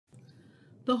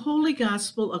The Holy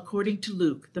Gospel according to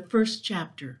Luke, the first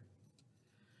chapter.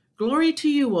 Glory to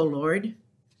you, O Lord.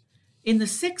 In the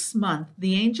 6th month,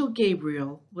 the angel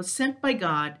Gabriel was sent by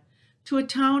God to a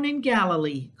town in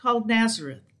Galilee called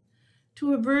Nazareth,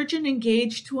 to a virgin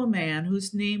engaged to a man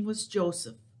whose name was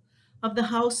Joseph, of the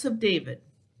house of David.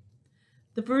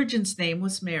 The virgin's name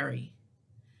was Mary.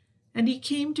 And he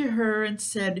came to her and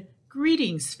said,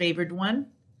 "Greetings, favored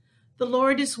one. The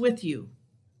Lord is with you."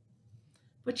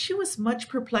 But she was much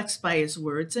perplexed by his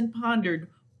words and pondered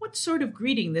what sort of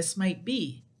greeting this might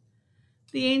be.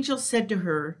 The angel said to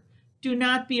her, "Do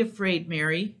not be afraid,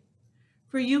 Mary,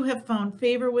 for you have found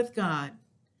favor with God,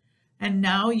 and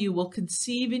now you will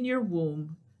conceive in your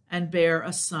womb and bear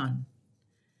a son,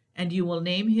 and you will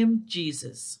name him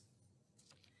Jesus.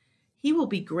 He will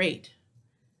be great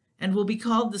and will be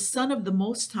called the Son of the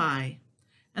Most High,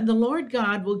 and the Lord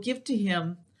God will give to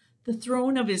him the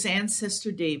throne of his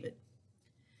ancestor David.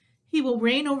 He will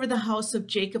reign over the house of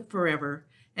Jacob forever,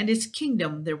 and his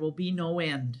kingdom there will be no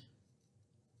end."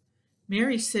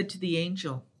 Mary said to the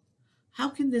angel, "How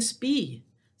can this be,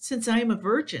 since I am a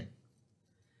virgin?"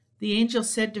 The angel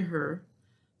said to her,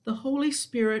 "The Holy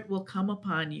Spirit will come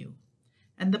upon you,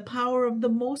 and the power of the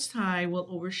Most High will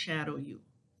overshadow you.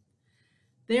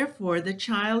 Therefore, the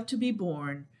child to be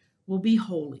born will be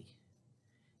holy.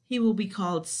 He will be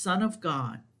called Son of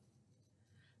God.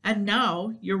 And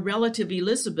now your relative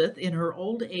Elizabeth, in her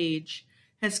old age,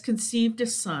 has conceived a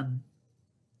son.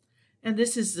 And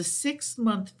this is the 6th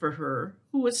month for her,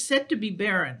 who was said to be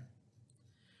barren.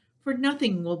 For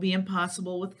nothing will be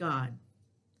impossible with God."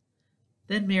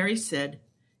 Then Mary said,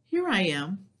 "Here I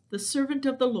am, the servant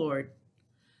of the Lord.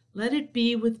 Let it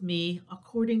be with me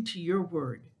according to your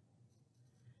word."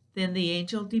 Then the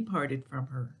angel departed from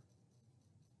her.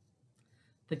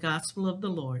 The Gospel of the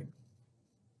Lord.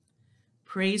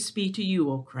 Praise be to you,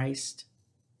 O Christ.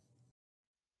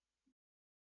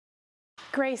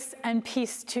 Grace and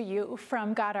peace to you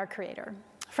from God our Creator,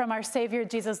 from our Savior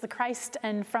Jesus the Christ,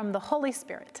 and from the Holy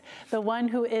Spirit, the one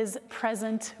who is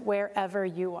present wherever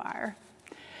you are.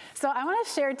 So I want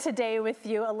to share today with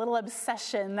you a little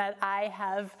obsession that I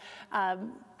have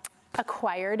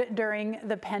acquired during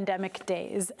the pandemic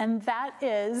days, and that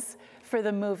is for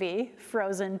the movie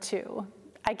Frozen 2.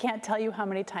 I can't tell you how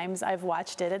many times I've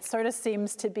watched it. It sort of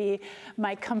seems to be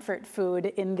my comfort food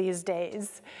in these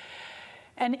days.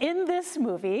 And in this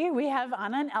movie, we have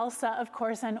Anna and Elsa, of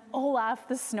course, and Olaf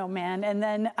the snowman, and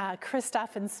then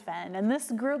Kristoff and Sven. And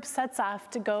this group sets off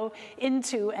to go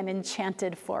into an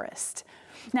enchanted forest.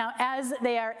 Now, as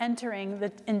they are entering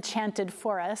the enchanted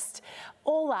forest,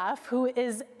 Olaf, who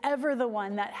is ever the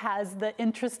one that has the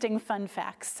interesting fun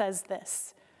facts, says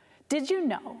this: "Did you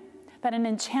know that an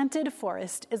enchanted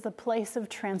forest is a place of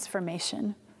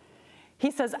transformation?"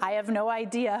 He says, "I have no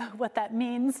idea what that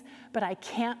means, but I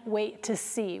can't wait to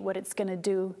see what it's going to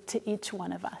do to each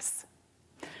one of us."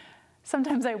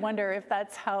 Sometimes I wonder if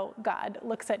that's how God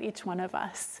looks at each one of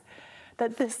us,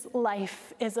 that this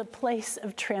life is a place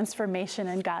of transformation,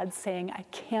 and God's saying, "I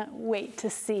can't wait to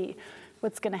see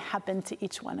what's going to happen to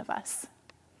each one of us."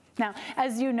 Now,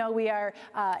 as you know, we are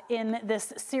in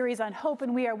this series on hope,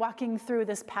 and we are walking through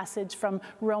this passage from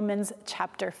Romans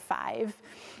chapter 5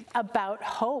 about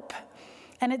hope.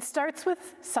 And it starts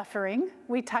with suffering.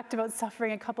 We talked about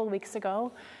suffering a couple weeks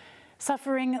ago.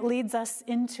 Suffering leads us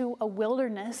into a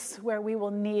wilderness where we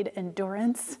will need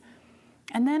endurance.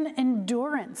 And then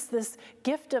endurance, this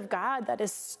gift of God that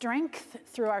is strength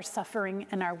through our suffering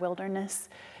and our wilderness,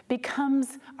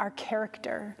 becomes our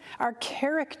character. Our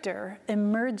character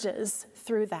emerges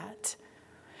through that.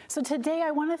 So today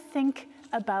I want to think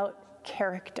about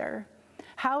character.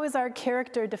 How is our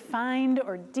character defined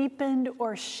or deepened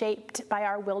or shaped by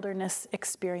our wilderness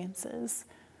experiences?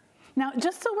 Now,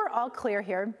 just so we're all clear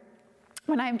here,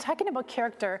 when I'm talking about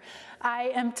character, I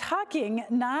am talking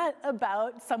not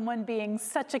about someone being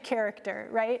such a character,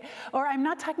 right? Or I'm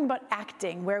not talking about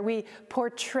acting, where we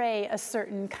portray a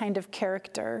certain kind of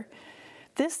character.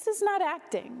 This is not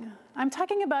acting. I'm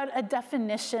talking about a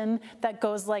definition that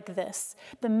goes like this: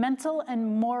 the mental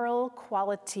and moral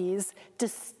qualities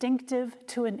distinctive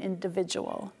to an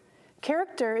individual.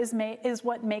 Character is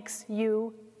what makes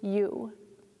you, you.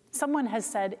 Someone has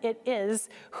said it is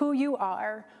who you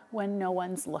are when no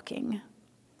one's looking.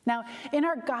 Now, in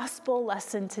our gospel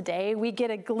lesson today, we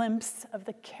get a glimpse of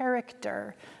the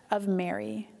character of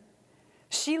Mary.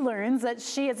 She learns that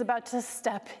she is about to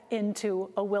step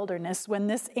into a wilderness when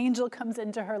this angel comes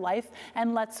into her life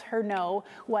and lets her know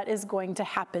what is going to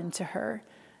happen to her.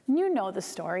 And you know the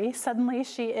story. Suddenly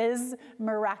she is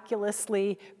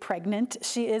miraculously pregnant.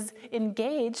 She is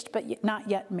engaged, but not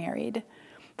yet married.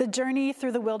 The journey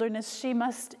through the wilderness she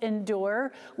must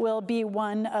endure will be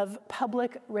one of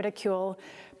public ridicule,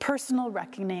 personal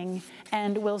reckoning,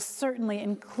 and will certainly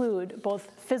include both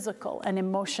physical and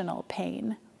emotional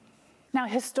pain. Now,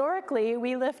 historically,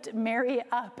 we lift Mary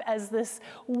up as this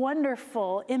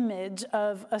wonderful image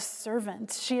of a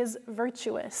servant. She is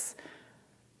virtuous.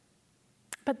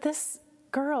 But this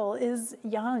girl is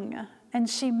young, and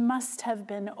she must have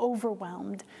been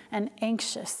overwhelmed and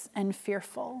anxious and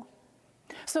fearful.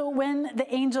 So when the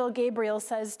angel Gabriel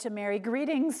says to Mary,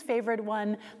 "Greetings, favored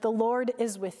one, the Lord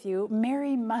is with you,"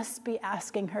 Mary must be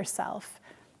asking herself,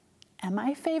 am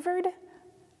I favored?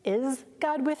 Is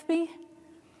God with me?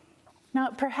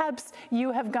 Now, perhaps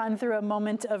you have gone through a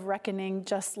moment of reckoning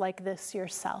just like this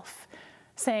yourself,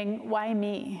 saying, why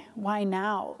me? Why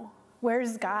now?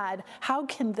 Where's God? How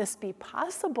can this be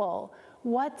possible?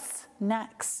 What's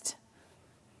next?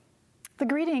 The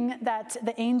greeting that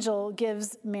the angel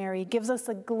gives Mary gives us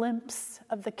a glimpse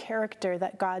of the character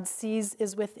that God sees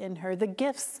is within her, the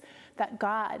gifts that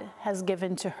God has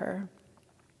given to her.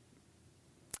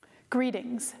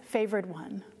 Greetings, favored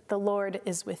one, the Lord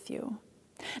is with you.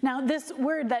 Now, this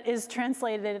word that is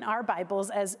translated in our Bibles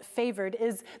as favored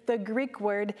is the Greek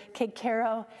word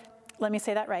kekero, let me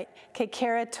say that right,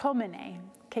 kekeratomene,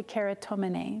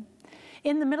 kekeratomene.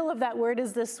 In the middle of that word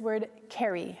is this word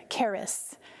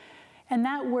charis. And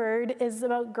that word is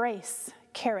about grace,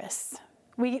 charis.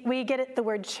 We get it, the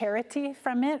word charity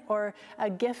from it, or a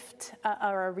gift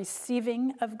or a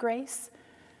receiving of grace.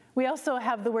 We also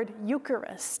have the word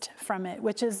Eucharist from it,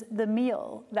 which is the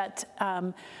meal that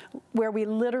where we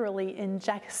literally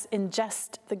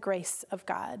ingest the grace of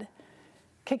God.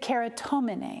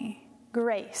 Kekeratomene,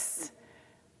 grace.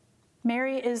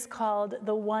 Mary is called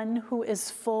the one who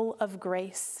is full of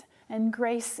grace, and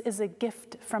grace is a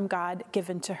gift from God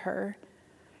given to her.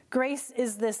 Grace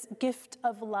is this gift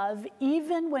of love,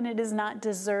 even when it is not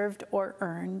deserved or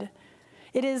earned.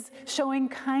 It is showing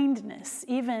kindness,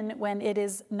 even when it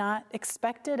is not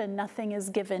expected and nothing is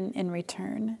given in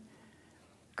return.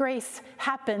 Grace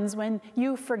happens when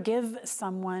you forgive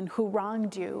someone who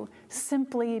wronged you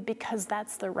simply because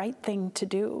that's the right thing to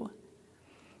do.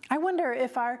 I wonder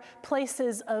if our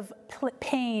places of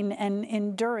pain and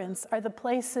endurance are the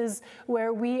places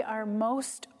where we are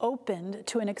most opened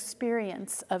to an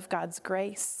experience of God's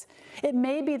grace. It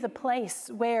may be the place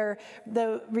where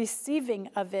the receiving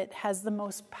of it has the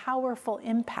most powerful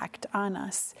impact on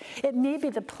us. It may be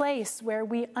the place where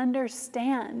we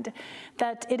understand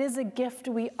that it is a gift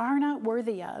we are not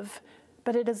worthy of,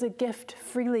 but it is a gift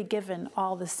freely given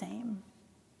all the same.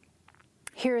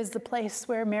 Here is the place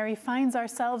where Mary finds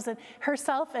herself,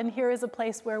 and here is a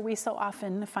place where we so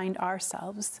often find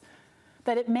ourselves.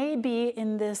 That it may be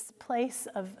in this place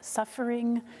of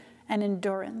suffering and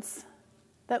endurance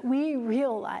that we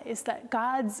realize that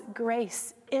God's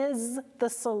grace is the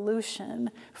solution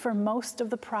for most of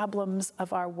the problems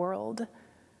of our world.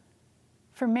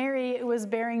 For Mary, it was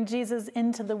bearing Jesus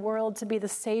into the world to be the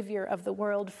Savior of the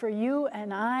world. For you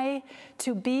and I,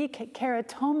 to be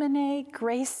keratomene,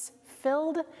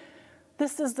 grace-filled,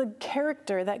 this is the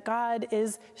character that God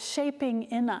is shaping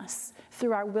in us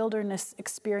through our wilderness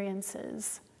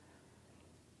experiences.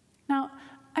 Now,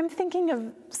 I'm thinking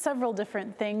of several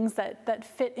different things that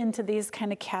fit into these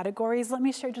kind of categories. Let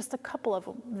me share just a couple of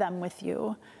them with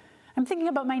you. I'm thinking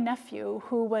about my nephew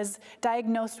who was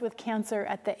diagnosed with cancer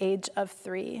at the age of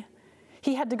 3.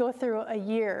 He had to go through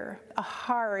a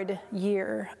hard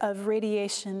year of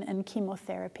radiation and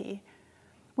chemotherapy.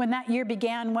 When that year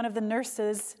began, one of the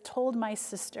nurses told my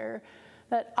sister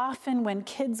that often when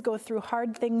kids go through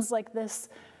hard things like this,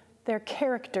 their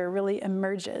character really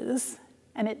emerges,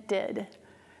 and it did.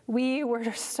 We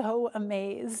were so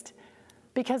amazed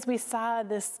because we saw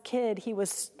this kid. He was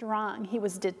strong, he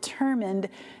was determined,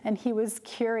 and he was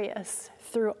curious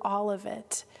through all of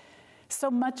it. So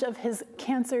much of his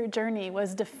cancer journey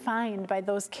was defined by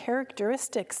those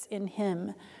characteristics in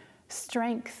him: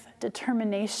 strength,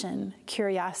 determination,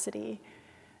 curiosity.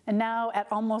 And now at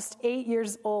almost 8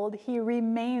 years old, he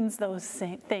remains those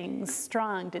same things: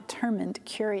 strong, determined,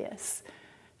 curious.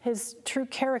 His true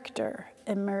character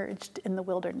emerged in the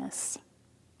wilderness.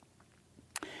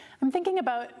 I'm thinking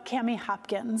about Cammie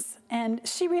Hopkins, and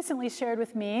she recently shared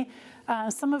with me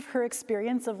some of her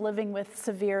experience of living with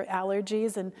severe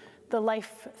allergies and the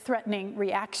life-threatening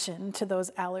reaction to those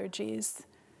allergies.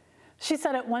 She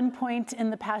said at one point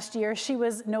in the past year, she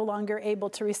was no longer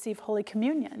able to receive Holy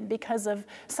Communion because of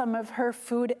some of her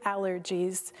food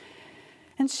allergies.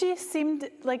 And she seemed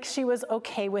like she was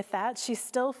okay with that. She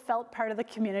still felt part of the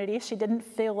community. She didn't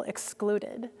feel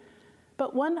excluded.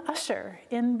 But one usher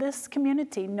in this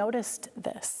community noticed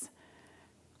this.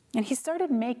 And he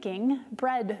started making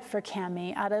bread for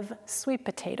Cami out of sweet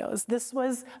potatoes. This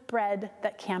was bread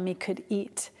that Cami could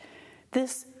eat.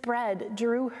 This bread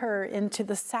drew her into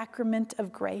the sacrament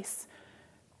of grace.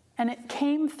 And it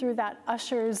came through that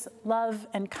usher's love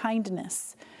and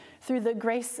kindness, through the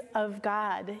grace of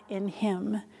God in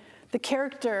him. The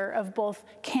character of both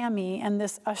Cami and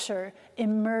this usher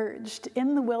emerged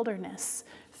in the wilderness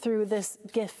through this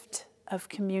gift of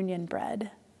communion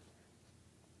bread.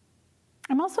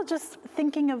 I'm also just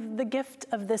thinking of the gift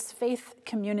of this faith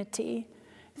community.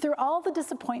 Through all the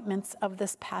disappointments of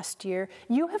this past year,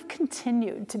 you have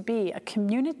continued to be a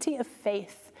community of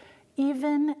faith,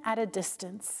 even at a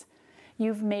distance.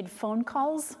 You've made phone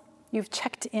calls, you've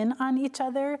checked in on each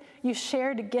other, you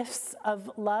shared gifts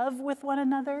of love with one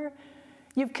another,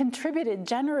 you've contributed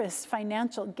generous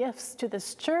financial gifts to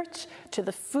this church, to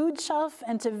the food shelf,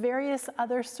 and to various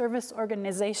other service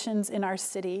organizations in our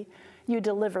city. You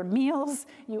deliver meals,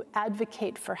 you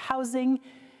advocate for housing.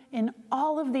 In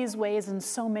all of these ways and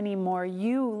so many more,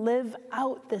 you live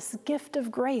out this gift of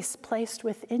grace placed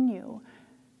within you.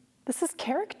 This is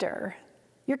character.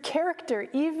 Your character,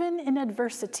 even in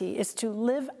adversity, is to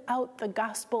live out the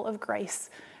gospel of grace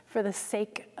for the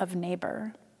sake of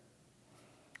neighbor.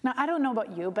 Now, I don't know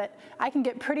about you, but I can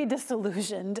get pretty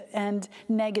disillusioned and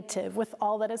negative with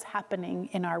all that is happening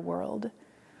in our world.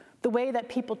 The way that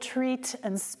people treat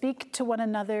and speak to one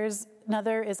another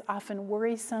is often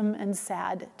worrisome and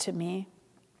sad to me.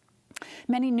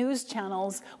 Many news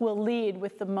channels will lead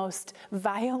with the most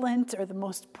violent or the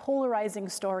most polarizing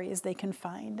stories they can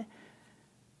find.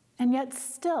 And yet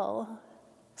still,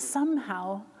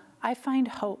 somehow, I find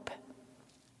hope.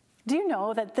 Do you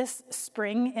know that this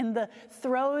spring, in the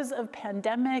throes of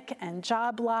pandemic and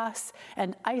job loss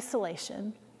and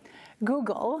isolation,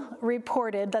 Google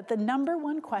reported that the number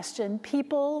one question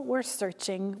people were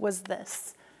searching was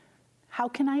this: how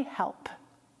can I help?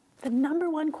 The number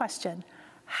one question,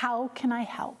 how can I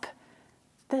help?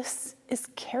 This is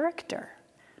character.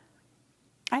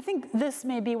 I think this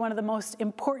may be one of the most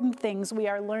important things we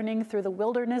are learning through the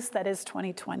wilderness that is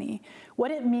 2020,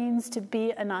 what it means to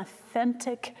be an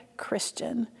authentic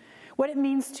Christian, what it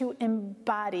means to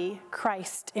embody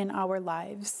Christ in our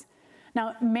lives.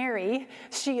 Now, Mary,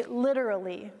 she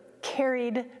literally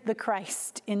carried the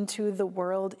Christ into the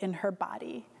world in her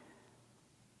body.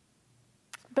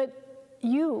 But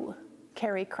you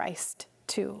carry Christ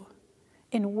too,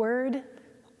 in word,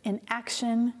 in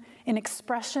action, in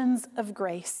expressions of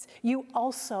grace. You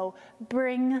also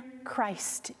bring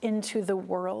Christ into the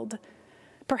world.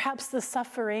 Perhaps the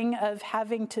suffering of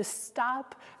having to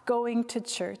stop going to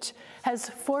church has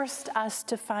forced us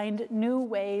to find new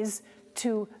ways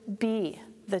to be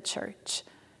the church.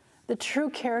 The true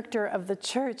character of the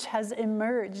church has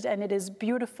emerged, and it is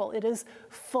beautiful. It is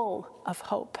full of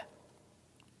hope.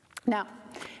 Now,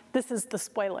 this is the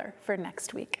spoiler for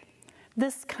next week.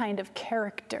 This kind of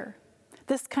character,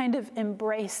 this kind of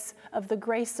embrace of the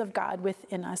grace of God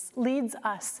within us leads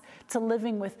us to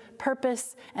living with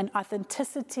purpose and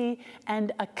authenticity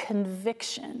and a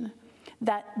conviction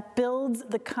that builds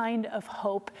the kind of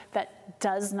hope that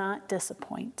does not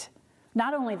disappoint.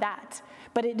 Not only that,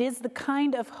 but it is the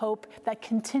kind of hope that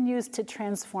continues to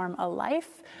transform a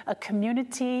life, a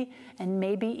community, and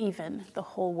maybe even the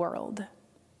whole world.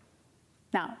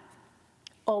 Now,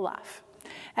 Olaf,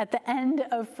 at the end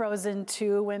of Frozen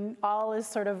 2, when all is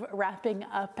sort of wrapping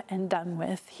up and done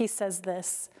with, he says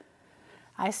this: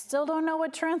 "I still don't know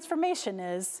what transformation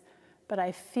is, but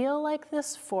I feel like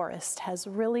this forest has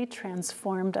really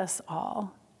transformed us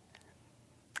all."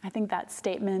 I think that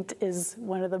statement is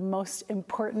one of the most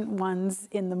important ones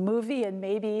in the movie, and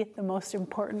maybe the most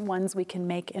important ones we can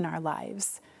make in our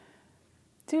lives.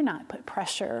 Do not put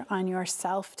pressure on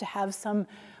yourself to have some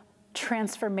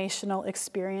transformational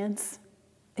experience.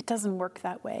 It doesn't work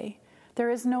that way.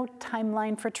 There is no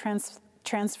timeline for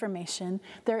transformation.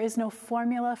 There is no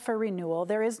formula for renewal.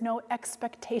 There is no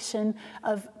expectation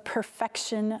of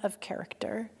perfection of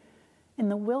character. In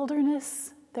the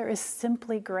wilderness, there is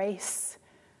simply grace.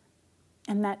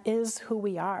 And that is who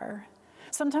we are.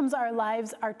 Sometimes our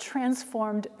lives are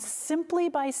transformed simply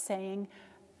by saying,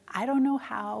 I don't know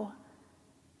how,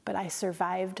 but I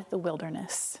survived the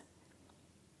wilderness.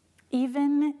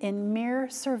 Even in mere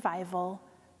survival,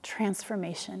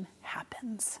 transformation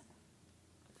happens.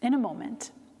 In a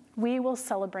moment, we will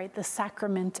celebrate the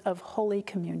sacrament of Holy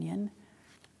Communion.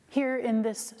 Here in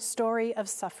this story of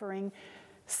suffering,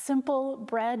 simple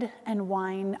bread and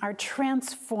wine are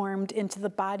transformed into the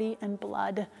body and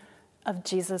blood of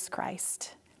Jesus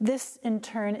Christ. This, in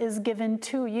turn, is given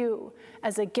to you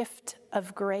as a gift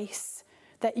of grace,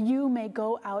 that you may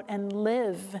go out and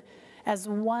live as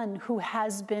one who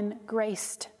has been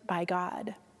graced by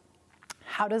God.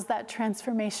 How does that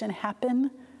transformation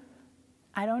happen?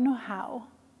 I don't know how,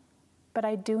 but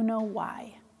I do know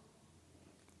why.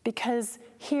 Because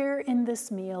here in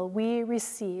this meal, we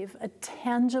receive a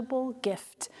tangible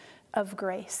gift of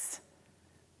grace.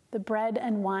 The bread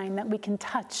and wine that we can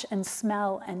touch and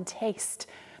smell and taste.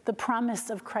 The promise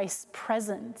of Christ's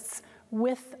presence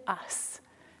with us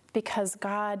because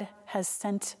God has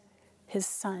sent his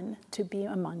Son to be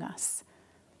among us.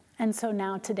 And so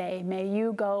now today, may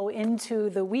you go into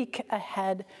the week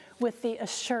ahead with the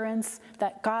assurance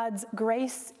that God's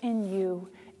grace in you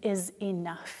is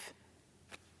enough.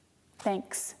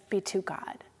 Thanks be to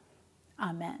God.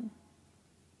 Amen.